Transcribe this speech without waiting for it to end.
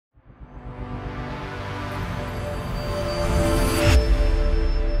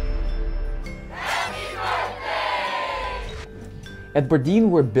At Bardeen,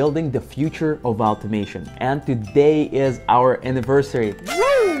 we're building the future of automation, and today is our anniversary.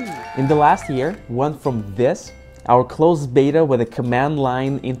 Woo! In the last year, we went from this, our closed beta with a command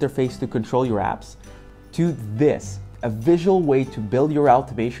line interface to control your apps, to this, a visual way to build your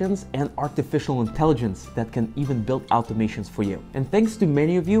automations and artificial intelligence that can even build automations for you. And thanks to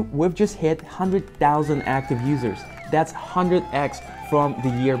many of you, we've just hit 100,000 active users. That's 100x from the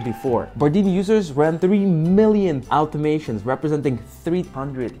year before. Bardeen users ran 3 million automations, representing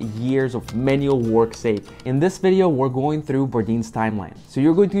 300 years of manual work saved. In this video, we're going through Bardeen's timeline. So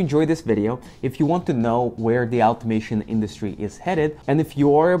you're going to enjoy this video if you want to know where the automation industry is headed. And if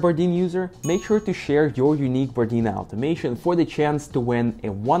you are a Bardeen user, make sure to share your unique Bardeen automation for the chance to win a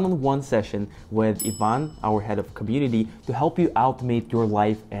one-on-one session with Ivan, our head of community, to help you automate your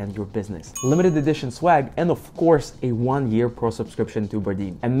life and your business. Limited edition swag, and of course, a 1-year pro subscription to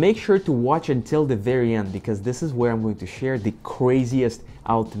Bardeen. And make sure to watch until the very end, because this is where I'm going to share the craziest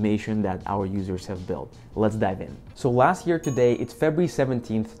automation that our users have built. Let's dive in. So last year today, it's February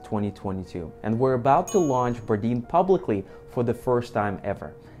 17th, 2022, and we're about to launch Bardeen publicly for the first time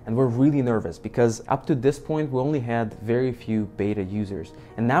ever. And we're really nervous because up to this point, we only had very few beta users.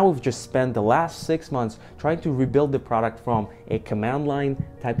 And now we've just spent the last 6 months trying to rebuild the product from a command line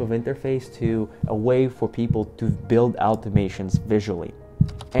type of interface to a way for people to build automations visually.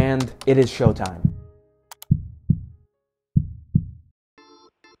 And it is showtime.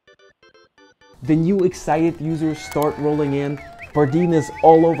 The new excited users start rolling in. Bardeen is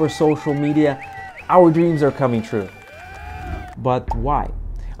all over social media. Our dreams are coming true. But why?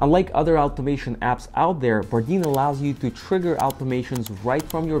 Unlike other automation apps out there, Bardeen allows you to trigger automations right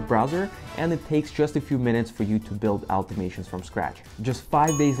from your browser, and it takes just a few minutes for you to build automations from scratch. Just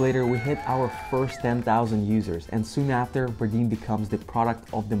 5 days later, we hit our first 10,000 users, and soon after, Bardeen becomes the product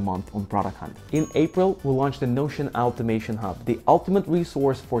of the month on Product Hunt. In April, we launched the Notion Automation Hub, the ultimate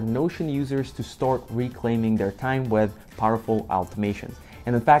resource for Notion users to start reclaiming their time with powerful automations.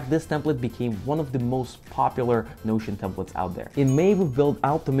 And in fact, this template became one of the most popular Notion templates out there. In May, we built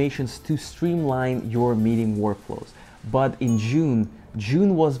automations to streamline your meeting workflows. But in June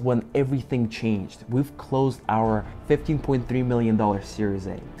was when everything changed. We've closed our $15.3 million Series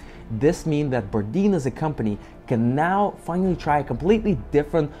A. This means that Bardeen as a company can now finally try a completely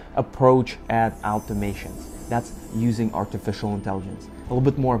different approach at automations. That's using artificial intelligence. A little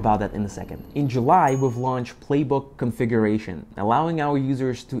bit more about that in a second. In July, we've launched Playbook configuration, allowing our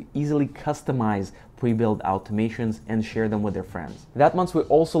users to easily customize pre-built automations and share them with their friends. That month, we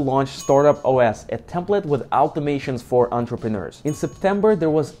also launched Startup OS, a template with automations for entrepreneurs. In September, there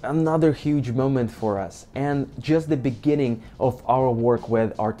was another huge moment for us, and just the beginning of our work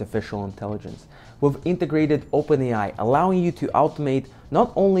with artificial intelligence. We've integrated OpenAI, allowing you to automate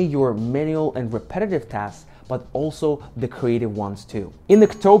not only your manual and repetitive tasks, but also the creative ones too. In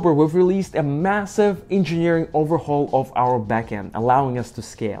October, we've released a massive engineering overhaul of our backend, allowing us to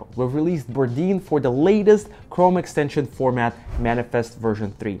scale. We've released Bardeen for the latest Chrome extension format, Manifest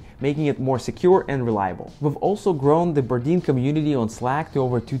version 3, making it more secure and reliable. We've also grown the Bardeen community on Slack to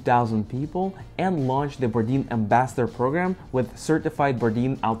over 2,000 people and launched the Bardeen Ambassador program with certified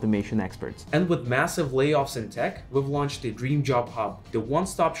Bardeen automation experts. And with massive layoffs in tech, we've launched the Dream Job Hub, the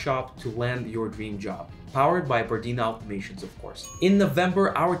one-stop shop to land your dream job. Powered by Bardeen Automations, of course. In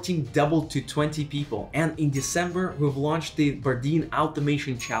November, our team doubled to 20 people, and in December, we've launched the Bardeen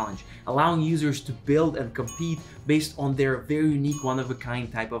Automation Challenge, allowing users to build and compete based on their very unique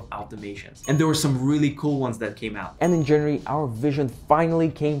one-of-a-kind type of automations. And there were some really cool ones that came out. And in January, our vision finally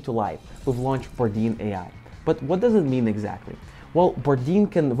came to life. We've launched Bardeen AI. But what does it mean exactly? Well,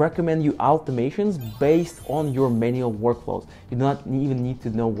 Bardeen can recommend you automations based on your manual workflows. You do not even need to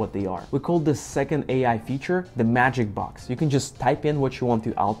know what they are. We call this second AI feature the magic box. You can just type in what you want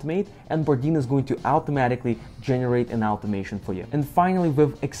to automate, and Bardeen is going to automatically generate an automation for you. And finally,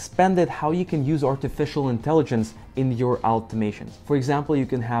 we've expanded how you can use artificial intelligence in your automations. For example, you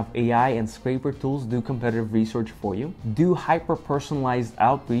can have AI and scraper tools do competitive research for you, do hyper-personalized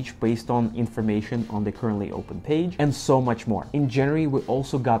outreach based on information on the currently open page, and so much more. In January, we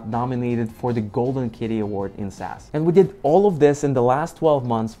also got nominated for the Golden Kitty Award in SaaS. And we did all of this in the last 12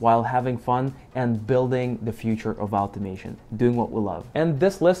 months while having fun and building the future of automation, doing what we love. And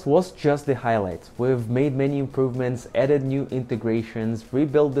this list was just the highlights. We've made many improvements, added new integrations,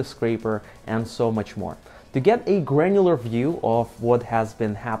 rebuilt the scraper, and so much more. To get a granular view of what has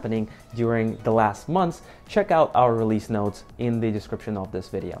been happening during the last months, check out our release notes in the description of this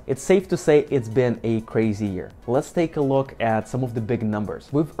video. It's safe to say it's been a crazy year. Let's take a look at some of the big numbers.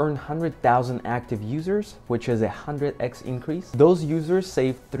 We've earned 100,000 active users, which is a 100x increase. Those users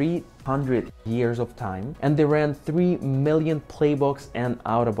saved 300 years of time, and they ran 3 million playbooks and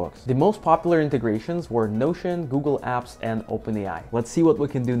audiobooks. The most popular integrations were Notion, Google Apps, and OpenAI. Let's see what we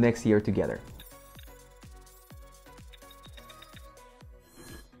can do next year together.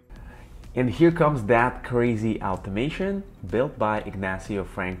 And here comes that crazy automation built by Ignacio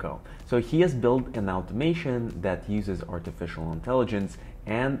Franco. So he has built an automation that uses artificial intelligence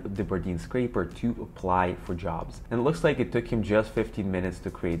and the Bardeen scraper to apply for jobs. And it looks like it took him just 15 minutes to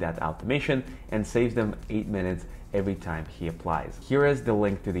create that automation and saves them 8 minutes every time he applies. Here is the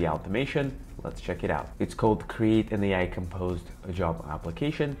link to the automation. Let's check it out. It's called Create an AI Composed Job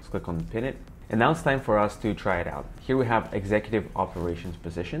Application. Let's click on Pin it. And now it's time for us to try it out. Here we have Executive Operations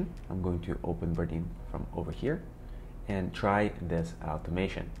position. I'm going to open Bardeen from over here and try this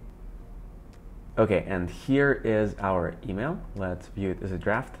automation. Okay, and here is our email. Let's view it as a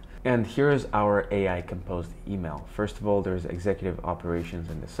draft. And here is our AI composed email. First of all, there's Executive Operations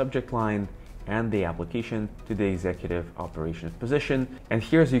in the subject line and the application to the Executive Operations position. And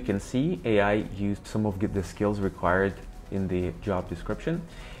here, as you can see, AI used some of the skills required in the job description.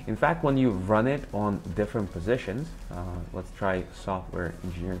 In fact, when you run it on different positions, let's try software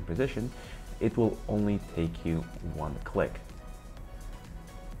engineering position, it will only take you one click.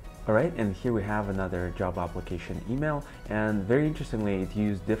 All right, and here we have another job application email, and very interestingly, it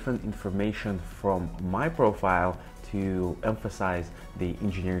used different information from my profile to emphasize the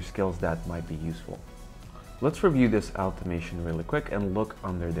engineering skills that might be useful. Let's review this automation really quick and look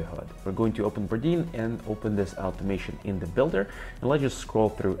under the hood. We're going to open Bardeen and open this automation in the builder, and let's just scroll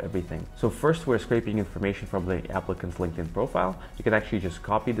through everything. So first, we're scraping information from the applicant's LinkedIn profile. You can actually just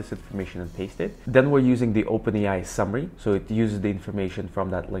copy this information and paste it. Then we're using the OpenAI summary. So it uses the information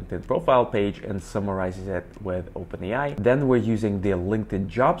from that LinkedIn profile page and summarizes it with OpenAI. Then we're using the LinkedIn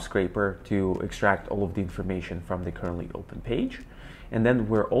job scraper to extract all of the information from the currently open page. And then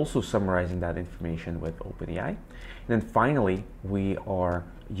we're also summarizing that information with OpenAI. And then finally, we are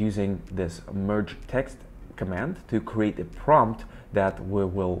using this merge text command to create a prompt that we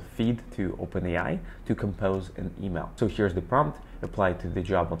will feed to OpenAI to compose an email. So here's the prompt: apply to the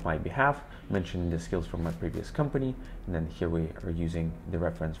job on my behalf, mentioning the skills from my previous company. And then here we are using the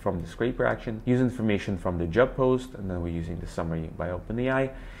reference from the scraper action, use information from the job post, and then we're using the summary by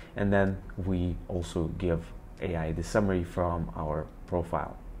OpenAI. And then we also give AI the summary from our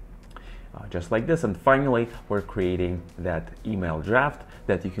profile, just like this. And finally, we're creating that email draft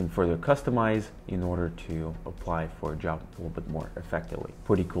that you can further customize in order to apply for a job a little bit more effectively.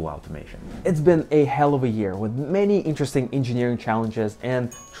 Pretty cool automation. It's been a hell of a year with many interesting engineering challenges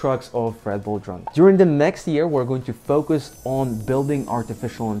and trucks of Red Bull drunk. During the next year, we're going to focus on building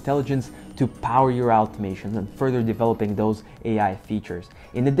artificial intelligence to power your automations and further developing those AI features.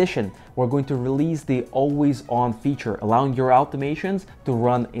 In addition, we're going to release the always on feature, allowing your automations to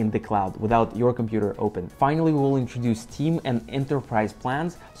run in the cloud without your computer open. Finally, we'll introduce team and enterprise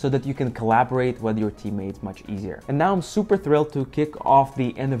plans so that you can collaborate with your teammates much easier. And now I'm super thrilled to kick off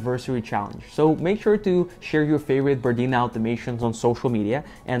the anniversary challenge. So make sure to share your favorite Bardeen automations on social media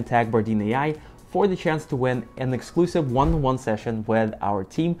and tag Bardeen AI for the chance to win an exclusive one-on-one session with our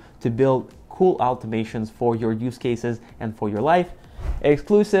team to build cool automations for your use cases and for your life,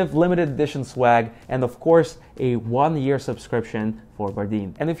 exclusive limited edition swag, and of course, a 1-year subscription for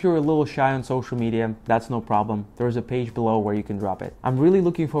Bardeen. And if you're a little shy on social media, that's no problem. There's a page below where you can drop it. I'm really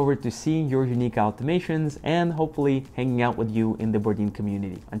looking forward to seeing your unique automations and hopefully hanging out with you in the Bardeen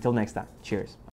community. Until next time, cheers.